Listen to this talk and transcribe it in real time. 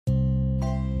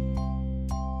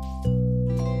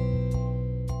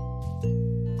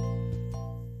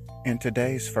In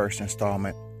today's first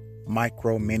installment,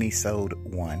 MicroMinisode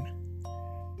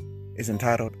 1 is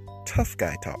entitled Tough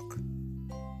Guy Talk.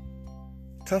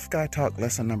 Tough Guy Talk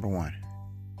lesson number 1.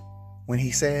 When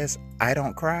he says, I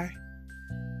don't cry,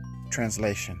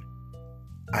 translation,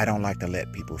 I don't like to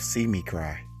let people see me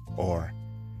cry, or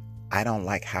I don't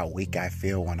like how weak I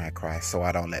feel when I cry, so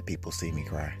I don't let people see me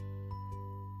cry.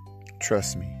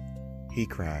 Trust me, he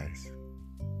cries.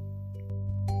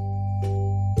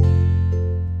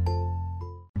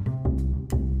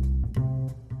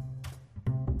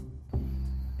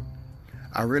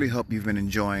 I really hope you've been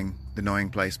enjoying the Knowing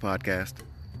Place podcast.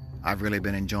 I've really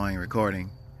been enjoying recording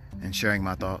and sharing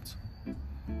my thoughts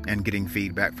and getting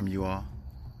feedback from you all.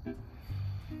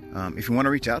 If you want to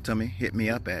reach out to me, hit me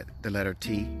up at the letter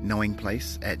T,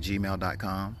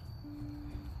 knowingplace@gmail.com.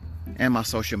 And my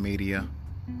social media,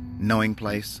 Knowing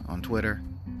Place on Twitter,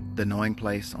 The Knowing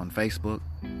Place on Facebook,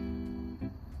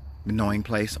 The Knowing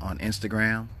Place on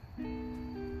Instagram.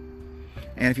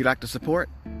 And if you'd like to support,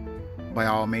 by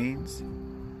all means,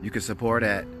 you can support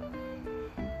at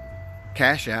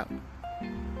Cash App,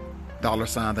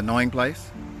 $, The Knowing Place.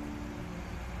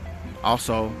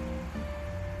 Also,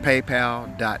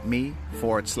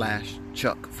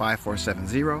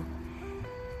 paypal.me/Chuck5470,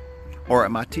 or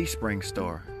at my Teespring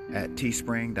store at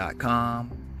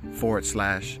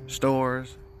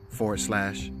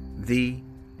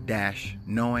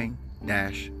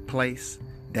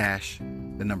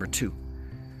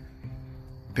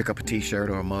Pick up a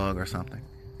t-shirt or a mug or something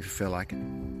if you feel like it.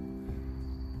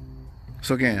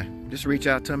 So again, just reach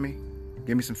out to me,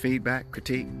 give me some feedback,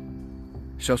 critique,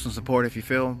 show some support if you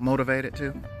feel motivated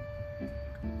to.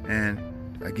 And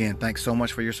again, thanks so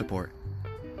much for your support.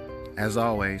 As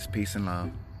always, peace and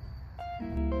love.